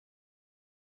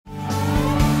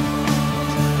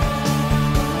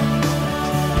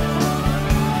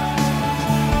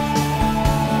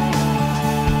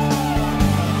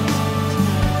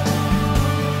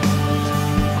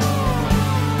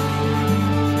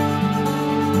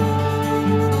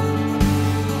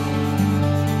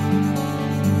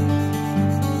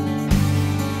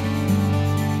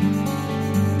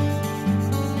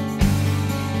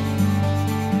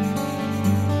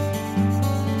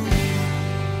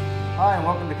Hi, and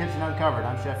welcome to Kitchen Uncovered.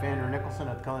 I'm Chef Andrew Nicholson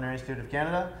at the Culinary Institute of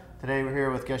Canada. Today we're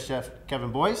here with guest chef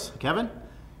Kevin Boyce. Kevin,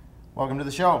 welcome to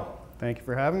the show. Thank you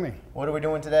for having me. What are we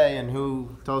doing today, and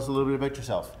tell us a little bit about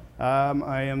yourself.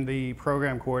 I am the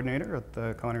program coordinator at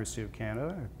the Culinary Institute of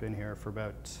Canada. I've been here for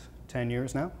about 10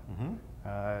 years now,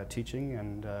 teaching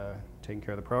and taking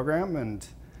care of the program, and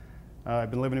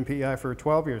I've been living in PEI for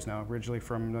 12 years now, originally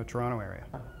from the Toronto area.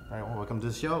 All right, well, welcome to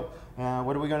the show.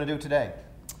 What are we going to do today?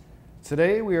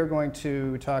 Today we are going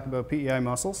to talk about PEI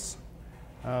mussels.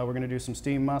 We're going to do some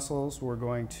steamed mussels. We're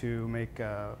going to make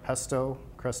pesto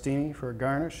crostini for a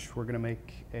garnish. We're going to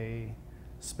make a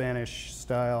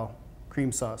Spanish-style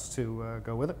cream sauce to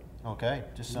go with it. Okay,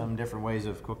 just some different ways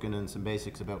of cooking and some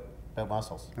basics about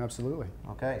mussels. Absolutely.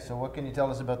 Okay, so what can you tell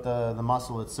us about the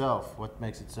mussel itself? What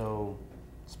makes it so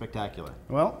spectacular?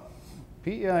 Well,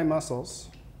 PEI mussels,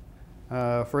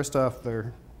 first off,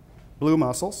 they're blue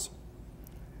mussels.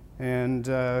 And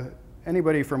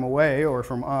anybody from away or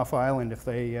from off island, if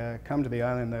they come to the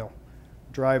island, they'll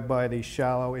drive by these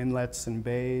shallow inlets and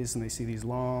bays, and they see these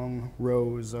long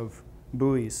rows of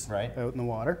buoys out in the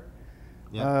water.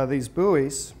 Yep. These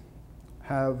buoys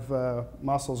have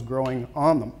mussels growing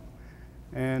on them.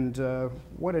 And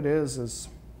what it is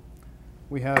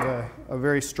we have a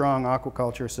very strong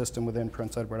aquaculture system within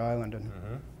Prince Edward Island. And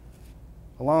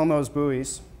along those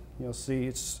buoys, you'll see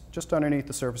it's just underneath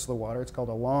the surface of the water. It's called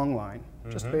a long line,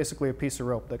 just basically a piece of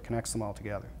rope that connects them all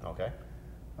together. Okay.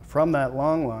 From that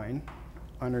long line,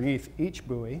 underneath each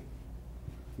buoy,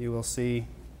 you will see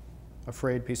a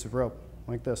frayed piece of rope,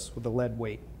 like this, with a lead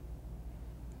weight.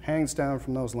 Hangs down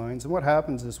from those lines, and what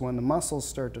happens is when the mussels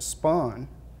start to spawn,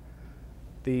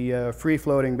 the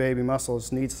free-floating baby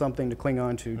mussels need something to cling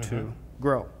onto to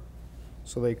grow.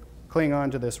 So they cling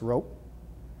onto this rope,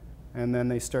 and then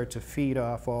they start to feed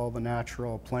off all the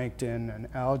natural plankton and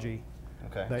algae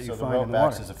that you find in the water. So the rope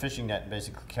acts as a fishing net and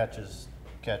basically catches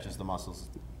the mussels.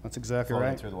 That's exactly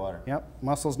right. Through the water. Yep.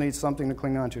 Mussels need something to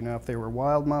cling onto. Now, if they were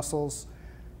wild mussels,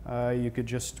 you could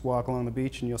just walk along the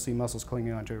beach and you'll see mussels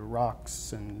clinging onto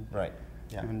rocks and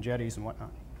and jetties and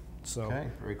whatnot. So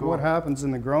very cool. What happens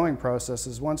in the growing process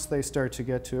is once they start to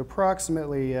get to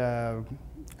approximately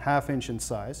half-inch in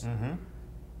size,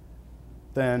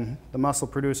 then the mussel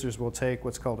producers will take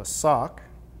what's called a sock.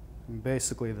 And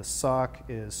basically, the sock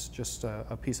is just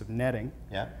a piece of netting.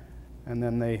 Yeah. And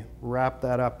then they wrap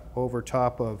that up over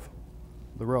top of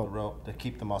the rope. The rope to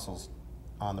keep the mussels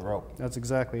on the rope. That's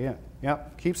exactly it.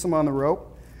 Yep. Keeps them on the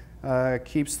rope.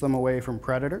 Keeps them away from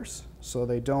predators, so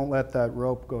they don't let that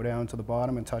rope go down to the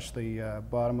bottom and touch the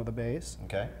bottom of the bays.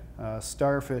 Okay.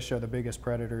 Starfish are the biggest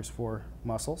predators for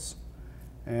mussels.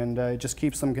 And it just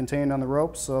keeps them contained on the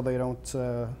rope so they don't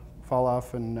fall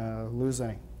off and lose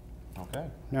any. Okay.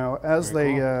 Now, as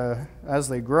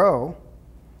they grow,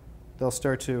 they'll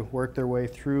start to work their way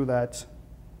through that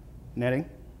netting,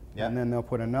 and then they'll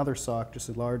put another sock, just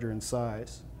larger in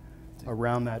size,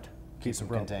 around that piece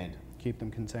of rope. Keep them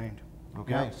contained.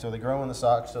 Okay. So they grow in the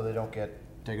sock so they don't get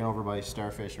taken over by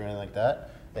starfish or anything like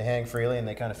that. They hang freely and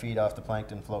they kind of feed off the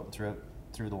plankton floating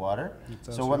through the water.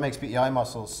 So what makes PEI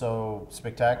mussels so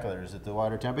spectacular? Is it the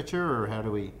water temperature, or how do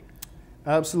we?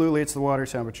 Absolutely, it's the water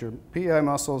temperature. PEI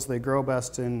mussels, they grow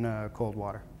best in cold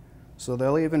water. So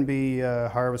they'll even be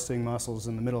harvesting mussels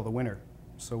in the middle of the winter.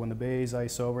 So when the bays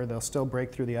ice over, they'll still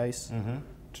break through the ice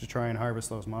to try and harvest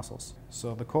those mussels.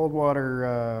 So the cold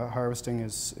water harvesting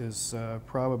is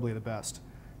probably the best.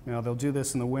 Now they'll do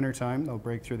this in the winter time. They'll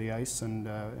break through the ice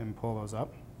and pull those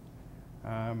up.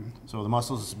 So the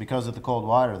mussels, because of the cold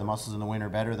water, the mussels in the winter are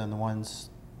better than the ones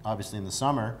obviously in the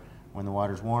summer when the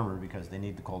water's warmer, because they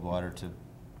need the cold water to...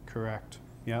 Correct.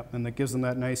 Yep, and that gives them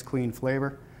that nice clean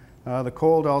flavor. The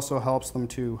cold also helps them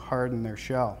to harden their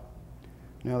shell.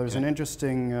 Now there's an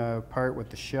interesting part with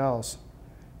the shells.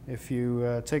 If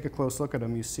you take a close look at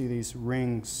them, you see these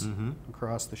rings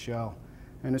across the shell.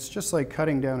 And it's just like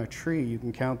cutting down a tree. You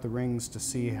can count the rings to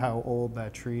see how old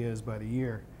that tree is by the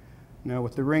year. Now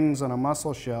with the rings on a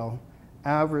mussel shell,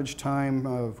 average time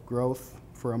of growth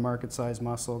for a market-sized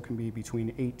mussel can be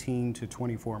between 18 to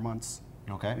 24 months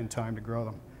in time to grow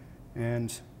them.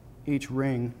 And each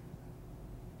ring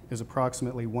is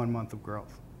approximately 1 month of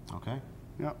growth. Okay.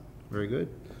 Yep. Very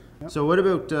good. Yep. So what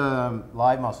about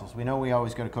live mussels? We know we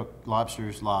always got to cook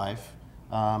lobsters live.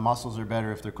 Mussels are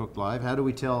better if they're cooked live. How do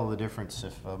we tell the difference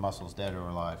if a mussel's dead or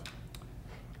alive?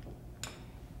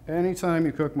 Anytime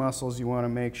you cook mussels, you want to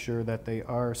make sure that they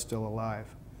are still alive.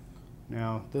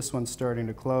 Now, this one's starting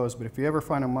to close, but if you ever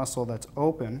find a mussel that's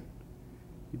open,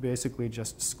 you basically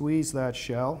just squeeze that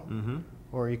shell,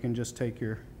 or you can just take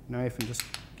your knife and just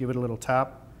give it a little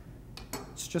tap.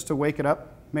 It's just to wake it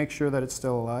up, make sure that it's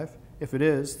still alive. If it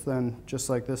is, then just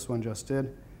like this one just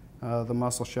did, the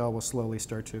mussel shell will slowly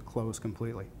start to close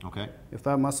completely. Okay. If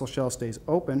that mussel shell stays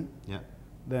open, Yeah.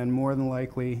 then more than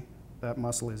likely that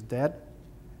mussel is dead,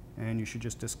 and you should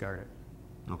just discard it.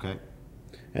 Okay.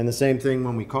 And the same thing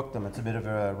when we cook them, it's a bit of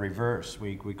a reverse.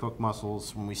 We cook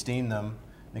mussels, when we steam them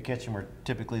in the kitchen, we're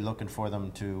typically looking for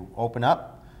them to open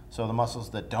up. So the mussels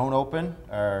that don't open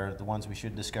are the ones we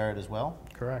should discard as well?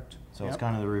 Correct. So it's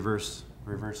kind of the reverse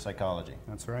psychology.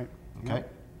 That's right. Okay.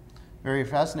 Yep. Very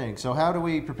fascinating. So how do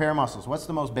we prepare mussels? What's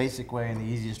the most basic way and the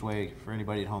easiest way for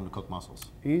anybody at home to cook mussels?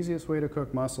 Easiest way to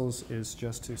cook mussels is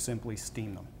just to simply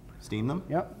steam them. Steam them?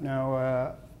 Yep.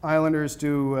 Now, islanders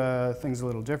do things a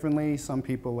little differently. Some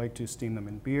people like to steam them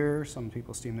in beer. Some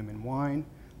people steam them in wine.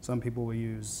 Some people will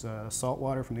use salt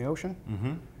water from the ocean.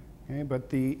 Mm-hmm. Okay, but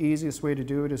the easiest way to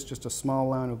do it is just a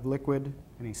small amount of liquid,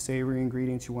 any savory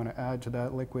ingredients you want to add to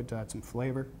that liquid to add some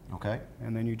flavor. Okay.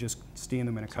 And then you just steam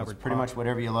them in a So covered it's pretty pot. much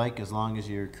whatever you like as long as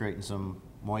you're creating some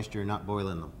moisture, not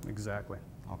boiling them. Exactly.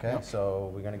 Okay, Yep.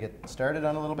 so we're going to get started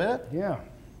on a little bit. Yeah.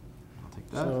 I'll take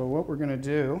that. So what we're going to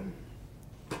do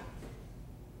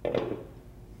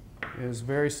is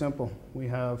very simple. We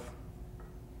have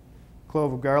a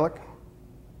clove of garlic.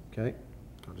 Okay.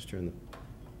 I'll just turn the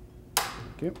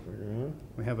Thank you. burner on.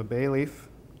 We have a bay leaf,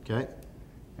 Okay.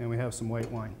 and we have some white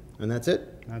wine. And that's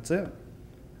it? That's it.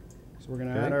 So we're going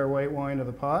to Okay. add our white wine to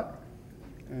the pot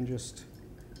and just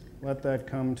let that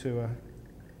come to a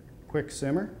quick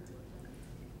simmer.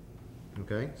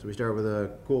 Okay. So we start with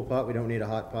a cool pot. We don't need a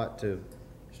hot pot to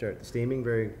start the steaming.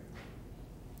 Very.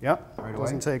 Yep, Right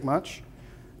doesn't away. take much.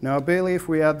 Now a bay leaf,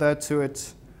 we add that to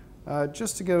it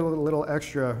just to get a little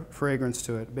extra fragrance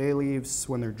to it. Bay leaves,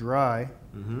 when they're dry,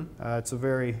 it's a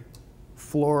very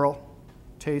floral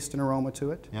taste and aroma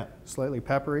to it. Yeah. Slightly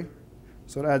peppery,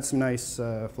 so it adds some nice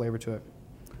flavor to it.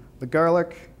 The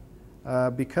garlic,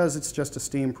 because it's just a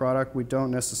steam product, we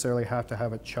don't necessarily have to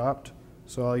have it chopped.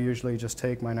 So I'll usually just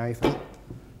take my knife and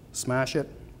smash it.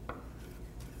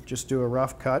 Just do a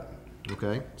rough cut.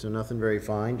 Okay. So nothing very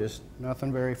fine, just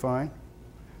Nothing very fine,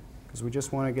 because we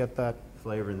just want to get that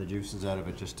flavor and the juices out of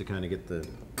it just to kind of get the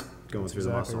going through the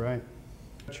exactly muscle. right.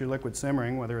 Get your liquid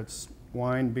simmering, whether it's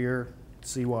wine, beer,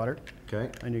 seawater, Okay.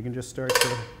 and you can just start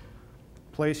to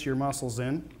place your mussels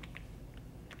in.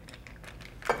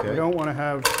 Okay. You don't want to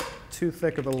have too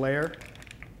thick of a layer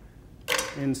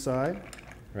inside.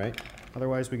 Right.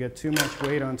 Otherwise, we get too much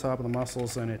weight on top of the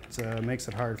mussels, and it makes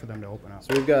it hard for them to open up.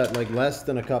 So we've got like less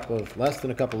than a cup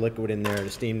of liquid in there to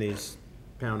steam these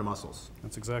pound of mussels,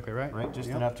 That's exactly right. right? Just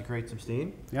Yep. enough to create some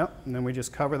steam. Yep, and then we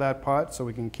just cover that pot so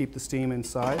we can keep the steam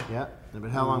inside. Yeah.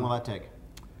 But how long will that take?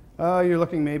 You're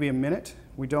looking maybe a minute.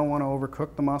 We don't want to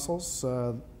overcook the mussels.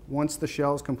 Once the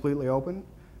shell's completely open,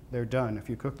 they're done. If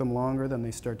you cook them longer, then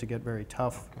they start to get very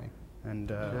tough Okay.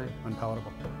 and Okay.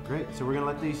 unpalatable. Great. So we're gonna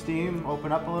let these steam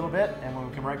open up a little bit, and when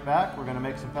we come right back, we're gonna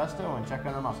make some pesto and check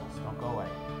on our mussels. Don't go away.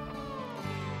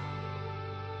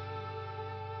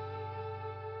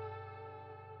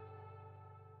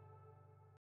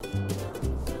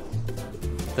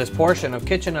 This portion of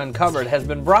Kitchen Uncovered has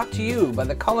been brought to you by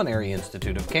the Culinary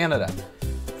Institute of Canada.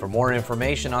 For more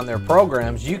information on their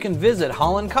programs, you can visit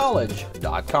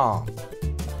hollandcollege.com.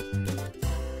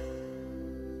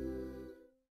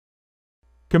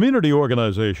 Community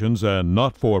organizations and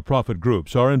not-for-profit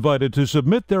groups are invited to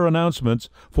submit their announcements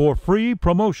for free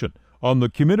promotion on the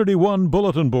Community One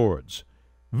bulletin boards.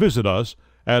 Visit us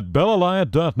at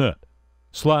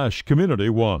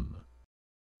bellalliant.net/community1.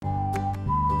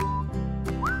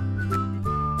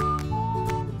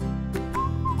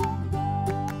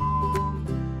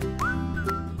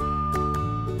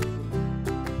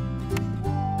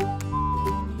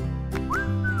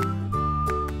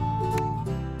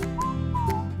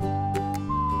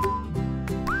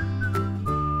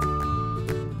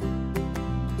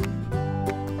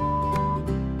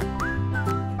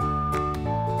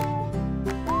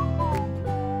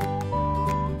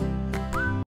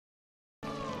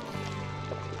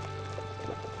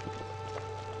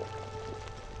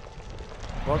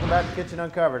 Welcome back to Kitchen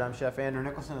Uncovered. I'm Chef Andrew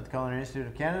Nicholson at the Culinary Institute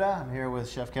of Canada. I'm here with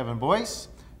Chef Kevin Boyce.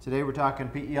 Today we're talking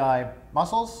PEI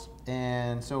mussels,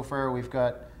 and so far we've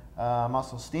got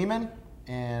mussel steaming.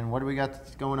 And what do we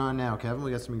got going on now, Kevin?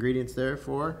 We got some ingredients there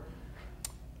for?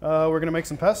 We're going to make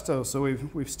some pesto. So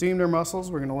we've steamed our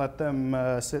mussels. We're going to let them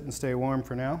sit and stay warm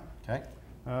for now. Okay.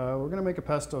 We're going to make a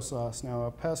pesto sauce. Now,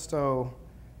 a pesto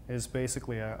is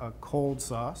basically a cold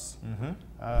sauce.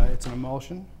 It's an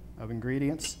emulsion of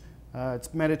ingredients.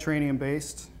 It's Mediterranean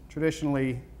based,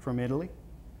 traditionally from Italy.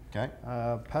 Okay.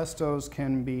 Pestos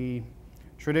can be,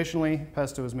 traditionally,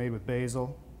 pesto is made with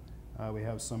basil. We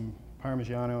have some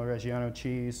Parmigiano Reggiano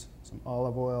cheese, some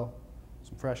olive oil,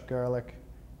 some fresh garlic,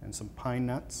 and some pine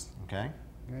nuts. Okay.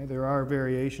 Okay, there are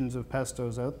variations of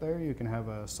pestos out there. You can have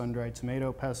a sun-dried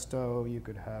tomato pesto. You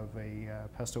could have a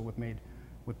pesto made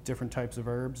with different types of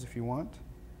herbs if you want.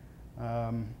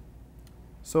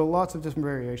 So lots of different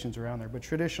variations around there, but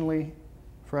traditionally,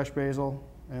 fresh basil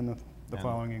and the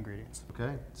following ingredients.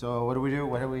 Okay, so what do we do?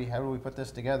 How do we put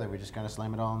this together? We just kind of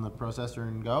slam it all in the processor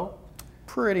and go?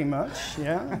 Pretty much,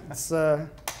 yeah. It's a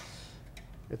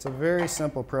very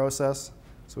simple process.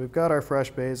 So we've got our fresh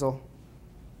basil,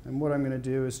 and what I'm going to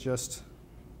do is just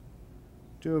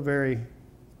do a very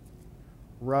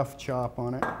rough chop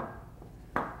on it.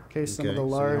 Okay, some of the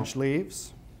large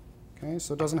leaves. Okay,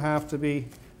 so it doesn't have to be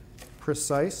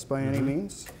precise by any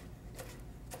means.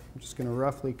 I'm just going to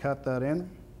roughly cut that in.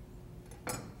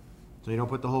 So you don't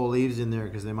put the whole leaves in there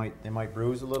because they might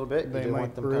bruise a little bit. They you might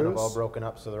want them bruise. kind of all broken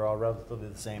up so they're all relatively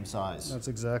the same size. That's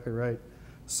exactly right.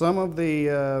 Some of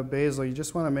the basil, you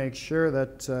just want to make sure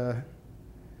that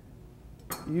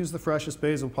you use the freshest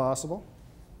basil possible.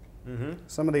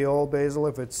 Some of the old basil,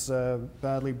 if it's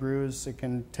badly bruised, it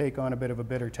can take on a bit of a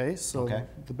bitter taste. So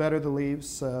the better the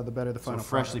leaves, the better the final product. So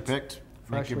freshly picked,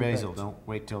 make your basil. Don't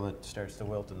wait till it starts to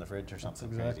wilt in the fridge or something.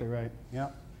 That's exactly crazy. right. Yeah.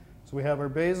 So we have our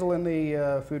basil in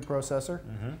the food processor.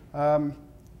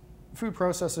 Food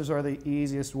processors are the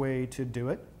easiest way to do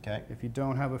it. Okay. If you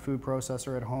don't have a food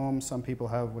processor at home, some people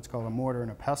have what's called a mortar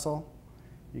and a pestle.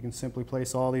 You can simply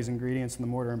place all these ingredients in the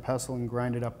mortar and pestle and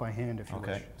grind it up by hand if you wish.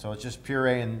 Okay, so it's just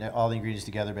puree and all the ingredients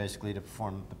together basically to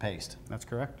form the paste. That's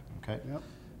correct. Okay. Yep.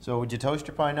 So would you toast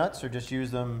your pine nuts or just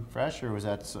use them fresh, or was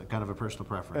that kind of a personal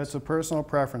preference? It's a personal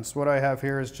preference. What I have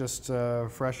here is just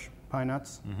fresh pine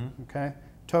nuts. Okay.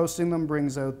 Toasting them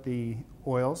brings out the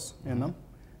oils in them.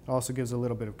 It also gives a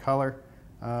little bit of color,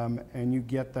 and you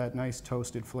get that nice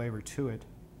toasted flavor to it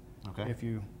if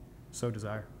you so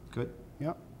desire. Good.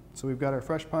 Yep. So we've got our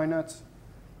fresh pine nuts.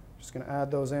 Just going to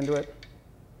add those into it.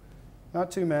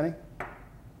 Not too many.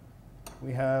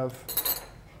 We have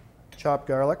chopped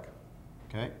garlic.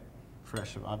 Okay.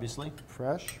 Fresh, obviously.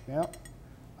 Fresh, yeah.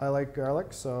 I like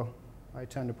garlic, so I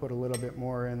tend to put a little bit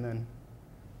more in than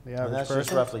the average And that's person.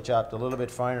 just roughly chopped, a little bit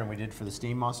finer than we did for the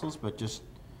steam mussels, but just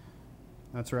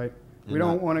That's right. We not-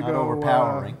 don't want to not go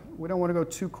overpowering. we don't want to go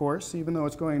too coarse, even though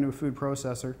it's going into a food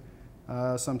processor.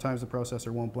 Sometimes the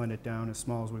processor won't blend it down as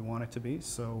small as we want it to be,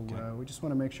 so we just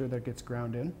want to make sure that it gets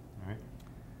ground in. all right.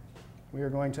 We are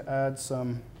going to add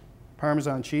some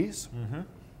Parmesan cheese.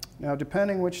 Now,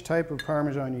 depending which type of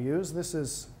Parmesan you use, this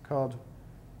is called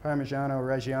Parmigiano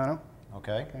Reggiano.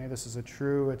 Okay. Okay, this is a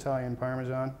true Italian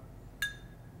Parmesan.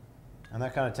 And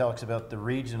that kind of tells us about the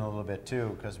region a little bit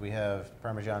too, because we have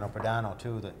Parmigiano Padano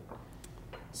too, that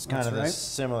it's kind of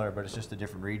similar, but it's just a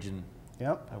different region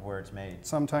of where it's made.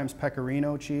 Sometimes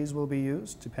pecorino cheese will be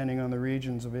used, depending on the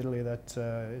regions of Italy that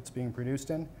it's being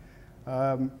produced in.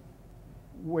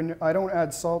 When I don't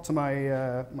add salt to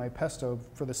my my pesto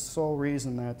for the sole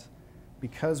reason that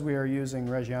because we are using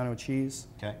Reggiano cheese,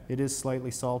 it is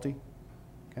slightly salty,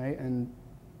 and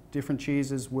different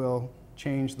cheeses will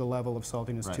change the level of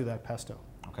saltiness to that pesto.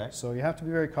 So you have to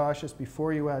be very cautious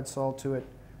before you add salt to it.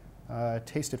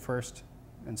 Taste it first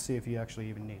and see if you actually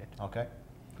even need it. Okay,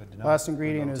 good to know. Last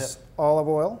ingredient is olive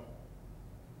oil.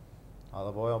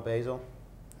 Olive oil, basil,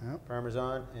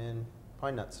 Parmesan, and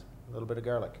pine nuts. A little bit of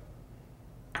garlic.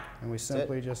 And we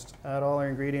simply just add all our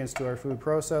ingredients to our food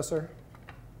processor,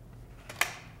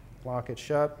 lock it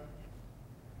shut.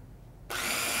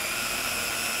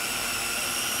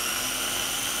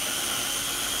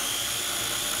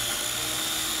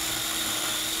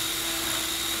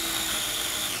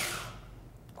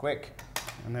 Quick.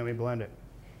 And then we blend it.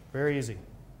 Very easy.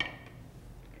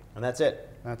 And that's it.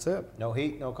 That's it. No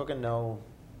heat, no cooking, no,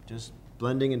 just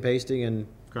blending and pasting and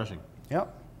crushing.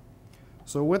 Yep.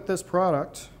 So with this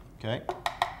product,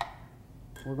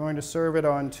 we're going to serve it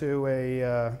onto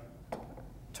a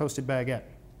toasted baguette.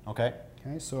 Okay,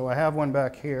 so I have one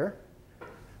back here.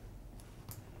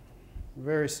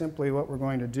 Very simply what we're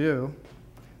going to do,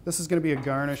 this is going to be a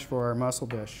garnish for our mussel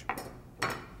dish.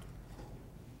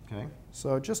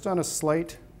 So just on a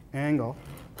slight angle,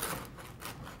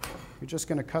 you're just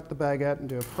going to cut the baguette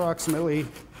into approximately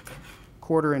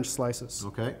 1/4-inch slices.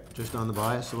 Okay, just on the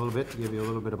bias a little bit to give you a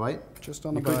little bit of bite. Just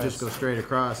on the bias. You could bias. just go straight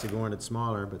across if you wanted it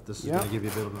smaller, but this is going to give you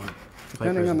a bit of a plate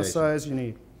depending on the presentation. size you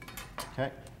need.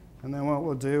 Okay. And then what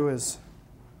we'll do is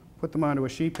put them onto a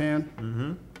sheet pan,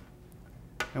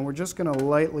 and we're just going to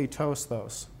lightly toast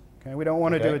those. Okay, we don't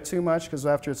want to do it too much because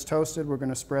after it's toasted, we're going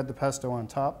to spread the pesto on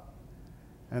top,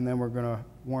 and then we're going to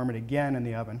warm it again in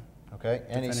the oven. Okay.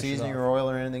 Any seasoning or oil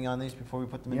or anything on these before we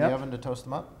put them in the oven to toast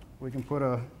them up? We can put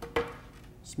a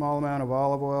Small amount of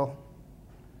olive oil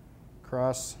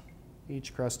across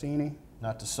each crostini.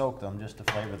 Not to soak them, just to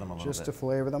flavor them a little bit. Just to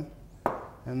flavor them.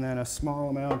 And then a small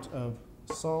amount of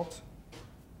salt.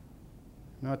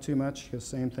 Not too much, because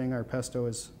same thing, our pesto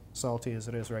is salty as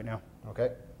it is right now.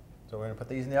 Okay, so we're going to put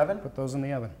these in the oven? Put those in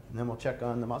the oven. And then we'll check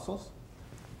on the mussels.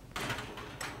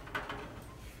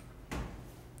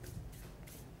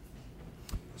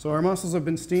 So our mussels have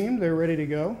been steamed, they're ready to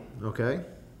go. Okay.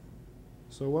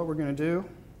 So what we're going to do,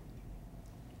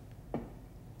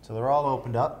 So they're all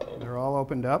opened up. they're all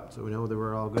opened up. So we know they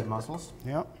were all good mussels.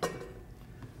 Yep.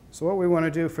 So what we want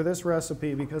to do for this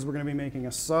recipe, because we're going to be making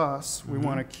a sauce, we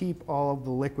want to keep all of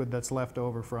the liquid that's left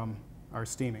over from our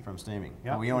steaming. From steaming.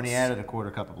 Yeah. We only added a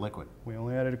 1/4 cup of liquid. We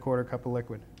only added a 1/4 cup of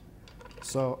liquid.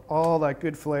 So all that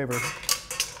good flavor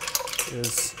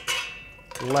is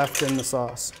left in the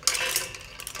sauce.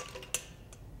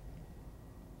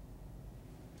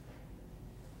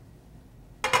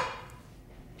 So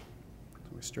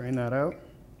we strain that out.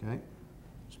 Okay.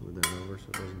 Smooth that over so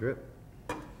it doesn't drip.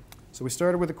 So we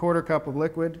started with a 1/4 cup of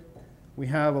liquid. We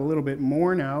have a little bit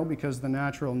more now because the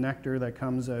natural nectar that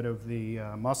comes out of the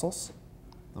mussels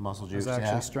The mussel juice, has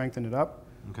actually strengthened it up.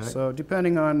 Okay. So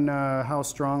depending on how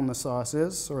strong the sauce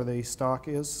is or the stock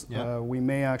is, Yeah. we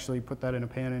may actually put that in a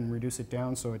pan and reduce it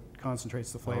down so it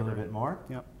concentrates the A flavor. little bit more?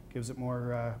 Yep, gives it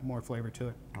more flavor to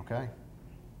it. Okay.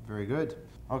 Very good.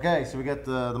 Okay, so we got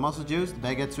the mussel juice, the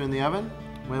baguettes are in the oven.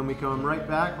 When we come right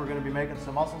back, we're going to be making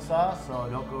some mussel sauce, so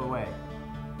don't go away.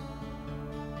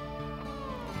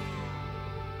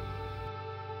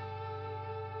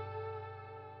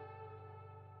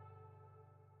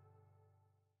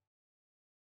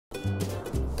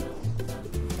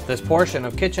 This portion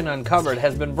of Kitchen Uncovered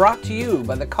has been brought to you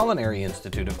by the Culinary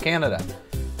Institute of Canada.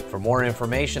 For more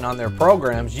information on their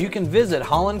programs, you can visit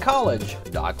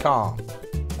hollandcollege.com.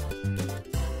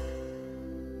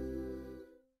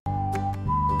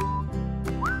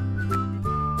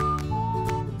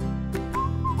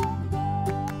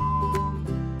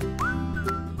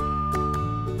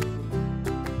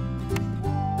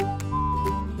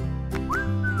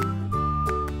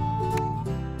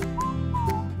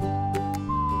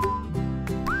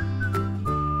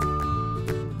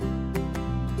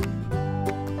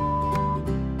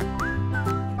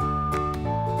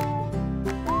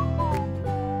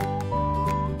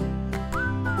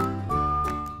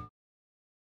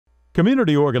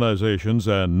 Community organizations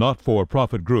and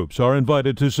not-for-profit groups are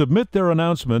invited to submit their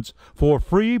announcements for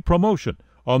free promotion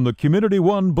on the Community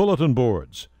One bulletin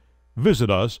boards. Visit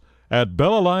us at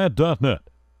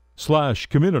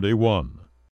bellalliant.net/community1.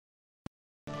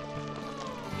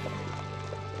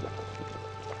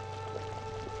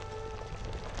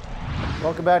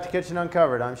 Welcome back to Kitchen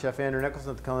Uncovered. I'm Chef Andrew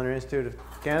Nicholson at the Culinary Institute of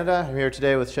Canada. I'm here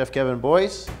today with Chef Kevin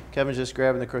Boyce. Kevin's just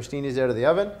grabbing the crostinis out of the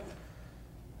oven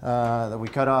that we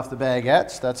cut off the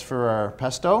baguettes. That's for our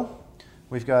pesto.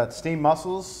 We've got steamed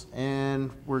mussels, and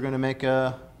we're going to make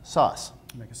a sauce.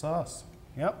 Make a sauce.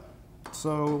 Yep.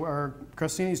 So our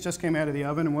crostinis just came out of the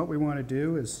oven, and what we want to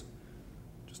do is,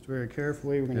 just very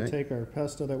carefully, we're going to take our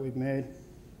pesto that we've made,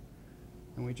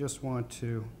 and we just want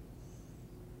to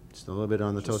Just a little bit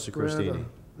on the just toasted spread a crostini.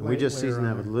 And we just light layer season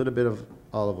that on with a there. little bit of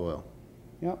olive oil.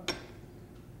 Yep.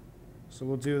 So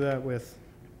we'll do that with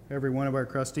every one of our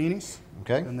crostinis.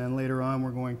 Okay? And then later on,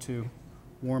 we're going to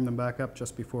warm them back up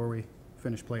just before we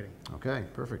finish plating. Okay,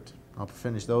 perfect. I'll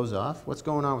finish those off. What's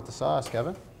going on with the sauce,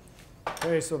 Kevin?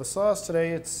 Okay, so the sauce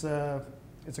today, it's a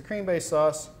cream-based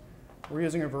sauce. We're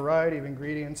using a variety of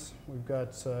ingredients. We've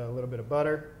got a little bit of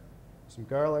butter, some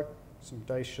garlic, some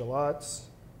diced shallots,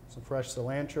 some fresh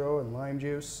cilantro and lime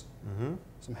juice,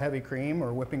 some heavy cream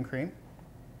or whipping cream,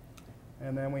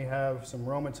 and then we have some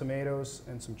Roma tomatoes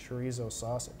and some chorizo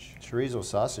sausage. Chorizo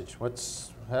sausage.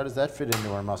 How does that fit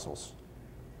into our mussels?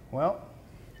 Well,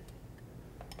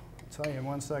 I'll tell you in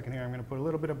 1 second here. I'm going to put a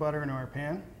little bit of butter into our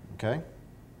pan. Okay.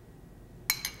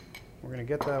 We're going to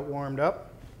get that warmed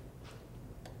up.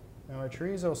 Now our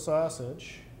chorizo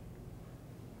sausage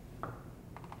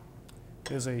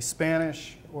is a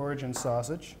Spanish origin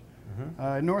sausage.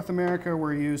 In North America,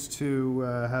 we're used to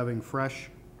having fresh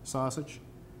sausage.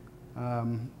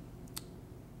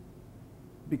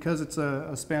 Because it's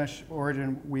a Spanish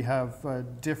origin, we have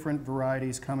different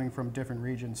varieties coming from different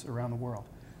regions around the world.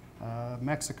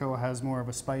 Mexico has more of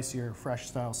a spicier, fresh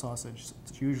style sausage.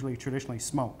 It's usually traditionally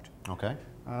smoked. Okay.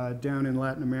 Down in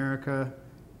Latin America,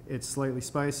 it's slightly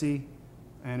spicy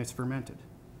and it's fermented.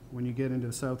 When you get into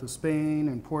the south of Spain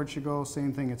and Portugal,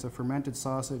 same thing, it's a fermented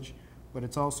sausage, but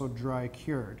it's also dry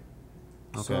cured.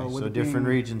 Okay, with so it different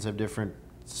being- regions have different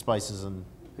spices and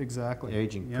Exactly.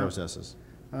 aging Yeah. processes.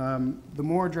 The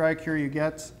more dry cure you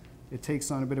get, it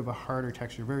takes on a bit of a harder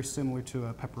texture, very similar to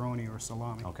a pepperoni or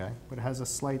salami. Okay. But it has a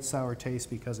slight sour taste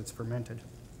because it's fermented.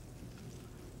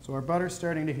 So our butter's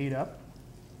starting to heat up.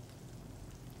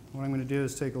 What I'm going to do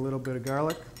is take a little bit of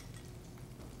garlic,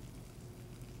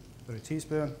 about a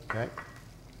teaspoon. Okay.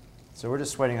 So we're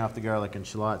just sweating off the garlic and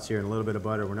shallots here and a little bit of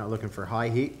butter. We're not looking for high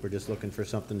heat. We're just looking for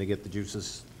something to get the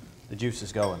juices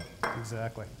going.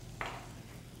 Exactly.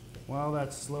 While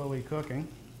that's slowly cooking,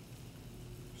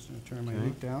 just going to turn my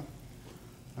heat down.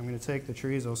 I'm going to take the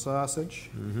chorizo sausage,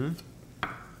 and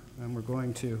we're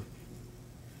going to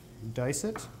dice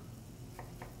it.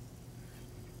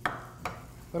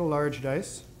 About a large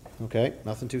dice. Okay,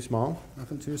 nothing too small.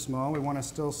 Nothing too small. We want to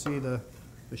still see the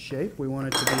shape. We want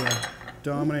it to be a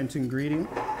dominant ingredient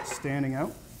standing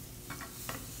out.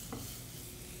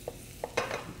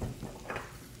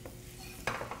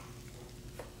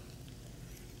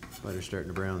 Butter's starting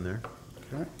to brown there.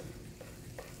 Okay.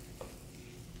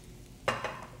 So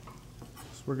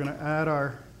we're going to add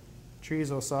our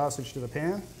chorizo sausage to the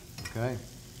pan. Okay.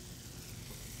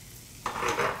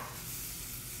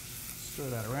 Stir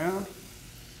that around.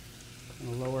 I'm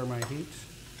going to lower my heat.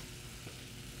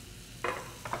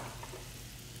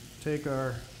 Take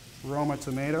our Roma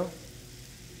tomato.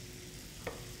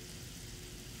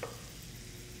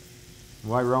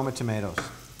 Why Roma tomatoes?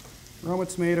 Roma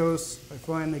tomatoes, I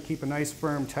find they keep a nice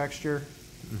firm texture,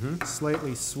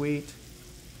 slightly sweet.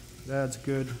 It adds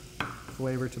good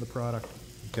flavor to the product.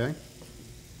 Okay.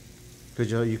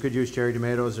 You could use cherry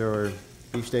tomatoes or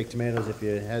beefsteak tomatoes if you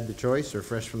had the choice, or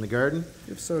fresh from the garden.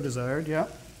 If so desired, yeah.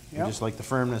 You just like the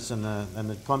firmness, and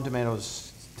the plum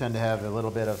tomatoes tend to have a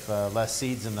little bit of less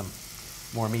seeds in them,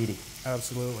 more meaty.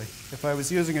 Absolutely. If I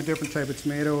was using a different type of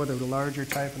tomato, with a larger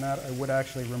type and that, I would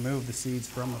actually remove the seeds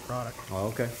from the product. Oh,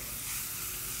 okay.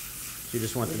 So you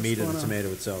just want the meat of the tomato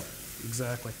itself.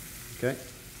 Exactly. Okay.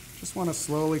 Just want to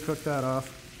slowly cook that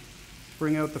off.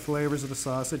 Bring out the flavors of the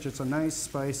sausage. It's a nice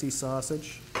spicy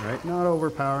sausage. Right. Not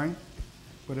overpowering,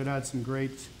 but it adds some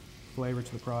great flavor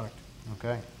to the product.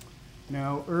 Okay.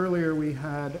 Now, earlier we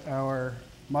had our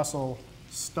mussel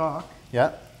stock.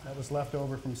 Yeah. That was left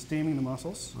over from steaming the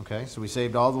mussels. Okay, so we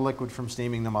saved all the liquid from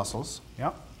steaming the mussels.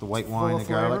 Yep. The white wine, the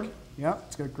garlic. Yep,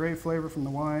 it's got great flavor from the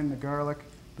wine, the garlic,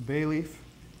 the bay leaf,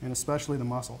 and especially the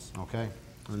mussels. Okay,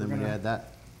 and then we add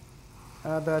that.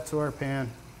 Add that to our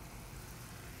pan.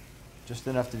 Just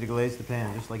enough to deglaze the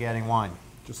pan, just like adding wine.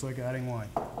 Just like adding wine.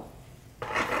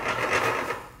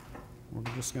 We're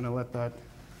just going to let that.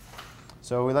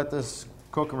 So we let this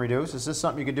cook and reduce. Is this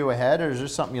something you could do ahead, or is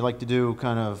this something you like to do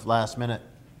kind of last minute,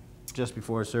 just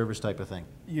before service type of thing?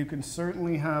 You can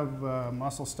certainly have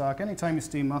mussel stock. Anytime you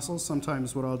steam mussels,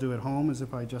 sometimes what I'll do at home is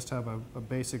if I just have a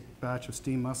basic batch of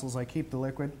steamed mussels, I keep the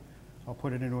liquid. I'll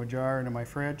put it into a jar into my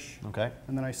fridge. Okay.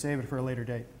 And then I save it for a later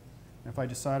date. If I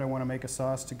decide I want to make a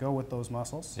sauce to go with those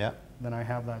mussels, then I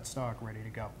have that stock ready to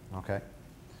go. Okay.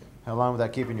 How long would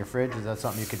that keep in your fridge? Is that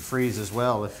something you could freeze as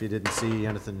well if you didn't see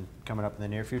anything coming up in the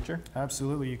near future?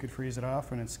 Absolutely, you could freeze it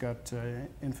off, and it's got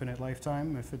infinite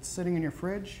lifetime. If it's sitting in your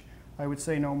fridge, I would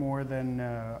say no more than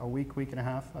a week, week and a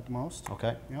half at the most.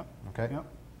 Okay. Yep. Okay. Yep.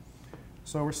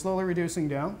 So we're slowly reducing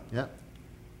down. Yep.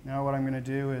 Now what I'm going to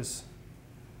do is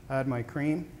add my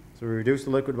cream. So we reduce the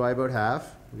liquid by about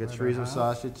half. We get By chorizo about half.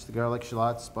 sausage, the garlic,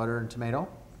 shallots, butter, and tomato.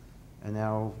 And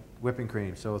now whipping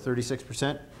cream. So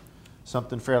 36%,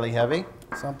 something fairly heavy.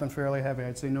 Something fairly heavy.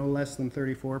 I'd say no less than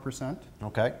 34%.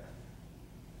 Okay.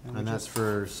 And that's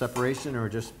for separation or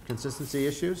just consistency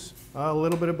issues? A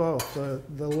little bit of both.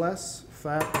 The less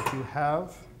fat that you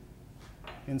have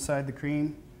inside the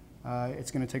cream,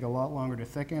 it's going to take a lot longer to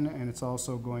thicken, and it's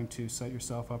also going to set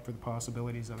yourself up for the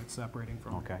possibilities of it separating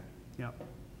from it. Okay. Yep.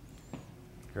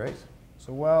 Great.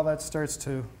 So while that starts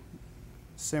to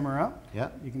simmer up,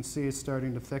 Yep. you can see it's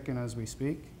starting to thicken as we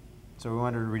speak. So we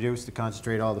want to reduce to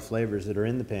concentrate all the flavors that are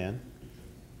in the pan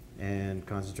and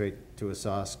concentrate to a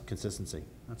sauce consistency.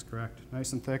 That's correct.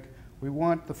 Nice and thick. We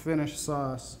want the finished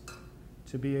sauce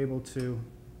to be able to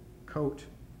coat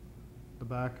the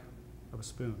back of a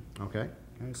spoon. Okay.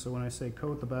 Okay, so when I say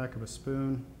coat the back of a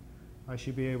spoon, I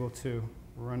should be able to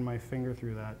run my finger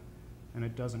through that and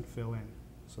it doesn't fill in.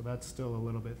 So that's still a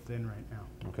little bit thin right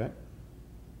now. Okay.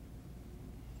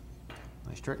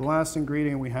 Nice trick. The last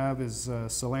ingredient we have is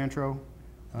cilantro.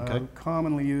 Okay.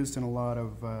 Commonly used in a lot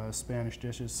of Spanish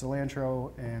dishes.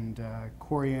 Cilantro and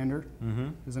coriander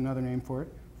is another name for it.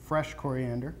 Fresh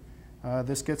coriander.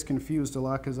 This gets confused a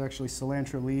lot because actually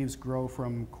cilantro leaves grow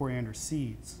from coriander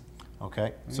seeds.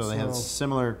 Okay. So they have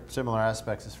similar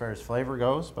aspects as far as flavor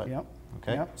goes, but Yep.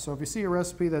 okay. Yep. So if you see a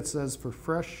recipe that says for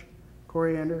fresh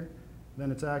coriander, then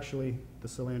it's actually the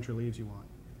cilantro leaves you want.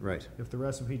 Right. If the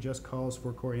recipe just calls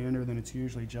for coriander, then it's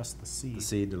usually just the seed. The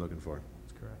seed they're looking for.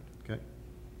 That's correct. Okay.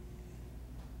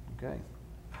 Okay.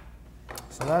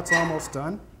 So that's almost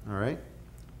done. All right.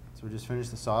 So we just finished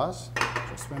the sauce.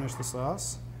 Just finished the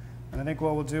sauce. And I think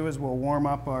what we'll do is we'll warm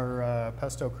up our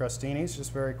pesto crostinis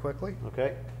just very quickly.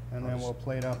 Okay. And then we'll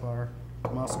plate up our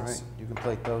mussels. All right. You can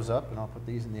plate those up, and I'll put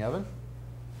these in the oven.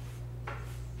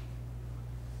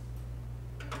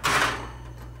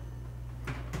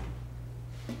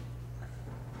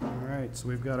 All right, so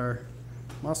we've got our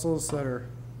mussels that are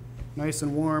nice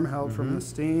and warm, held from the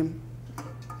steam.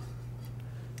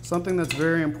 Something that's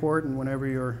very important whenever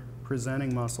you're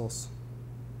presenting mussels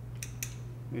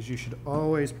is you should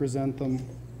always present them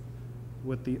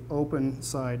with the open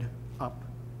side up.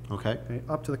 Okay. Okay,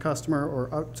 up to the customer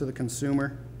or up to the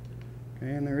consumer.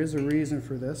 Okay, and there is a reason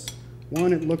for this.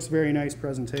 One, it looks very nice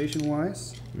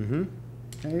presentation-wise. Mm-hmm.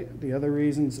 Okay, the other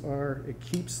reasons are it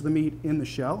keeps the meat in the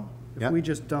shell. If Yep. we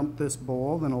just dump this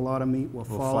bowl, then a lot of meat will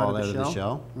fall out of the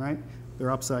shell. Right?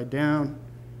 They're upside down.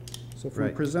 So if we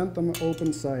Right. present them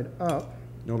open side up,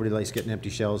 Nobody likes getting empty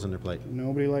shells on their plate.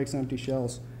 nobody likes empty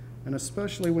shells. And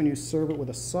especially when you serve it with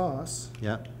a sauce,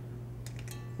 Yeah.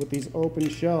 with these open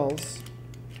shells,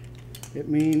 it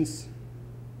means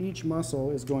each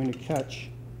mussel is going to catch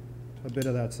a bit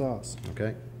of that sauce.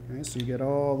 Okay. Okay, so you get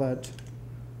all that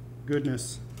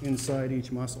goodness inside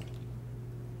each mussel.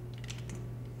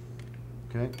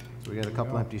 Okay. So we got a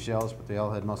couple empty shells, but they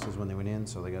all had mussels when they went in,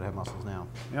 so they got to have mussels now.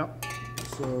 Yep.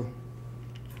 So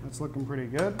that's looking pretty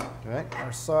good. Okay.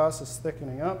 Our sauce is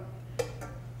thickening up.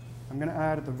 I'm going to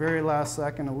add at the very last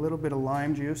second a little bit of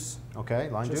lime juice. Okay.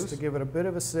 Lime just juice. to give it a bit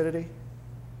of acidity.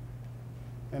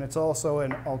 And it's also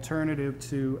an alternative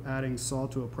to adding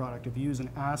salt to a product. If you use an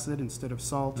acid instead of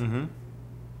salt, Mm-hmm.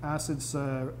 acids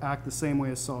act the same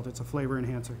way as salt. It's a flavor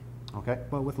enhancer, Okay.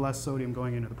 but with less sodium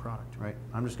going into the product. Right.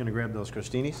 I'm just going to grab those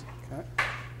crostinis. Okay.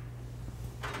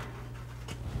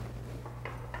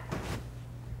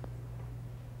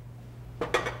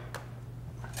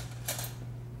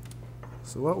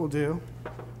 So what we'll do,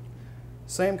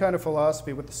 same kind of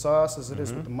philosophy with the sauce as it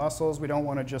is with the mussels. We don't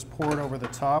want to just pour it over the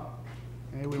top.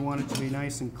 Okay, we want it to be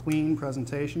nice and clean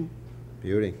presentation.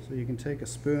 Beauty. So you can take a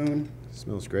spoon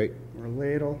Smells great. or a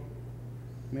ladle,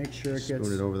 make sure it gets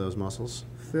Spoon it over those mussels.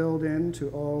 filled into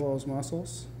all those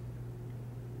mussels.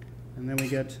 And then we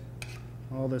get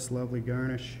all this lovely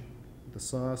garnish, the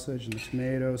sausage and the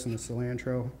tomatoes and the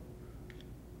cilantro,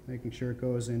 making sure it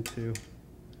goes into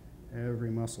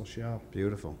every mussel shell.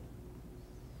 Beautiful.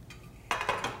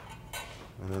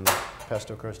 And then the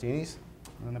pesto crostinis.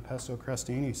 And the pesto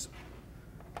crostinis.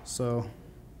 So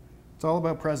it's all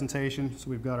about presentation. So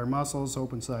we've got our mussels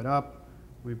open side up.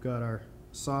 We've got our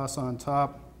sauce on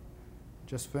top.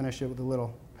 Just finish it with a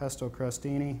little pesto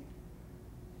crostini,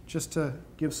 just to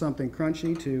give something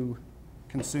crunchy to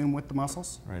consume with the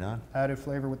mussels. Right on. Added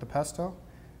flavor with the pesto,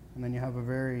 and then you have a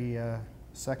very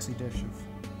sexy dish of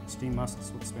steamed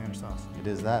mussels with Spanish sauce. It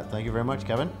is that. Thank you very much,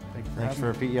 Kevin. Thank you for Thanks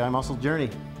having for a PEI Mussel Journey.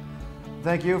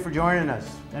 Thank you for joining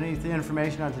us. Any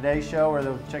information on today's show,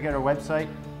 or check out our website,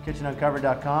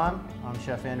 kitchenuncovered.com. I'm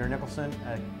Chef Andrew Nicholson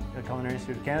at Culinary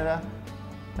Institute of Canada.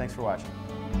 Thanks for watching.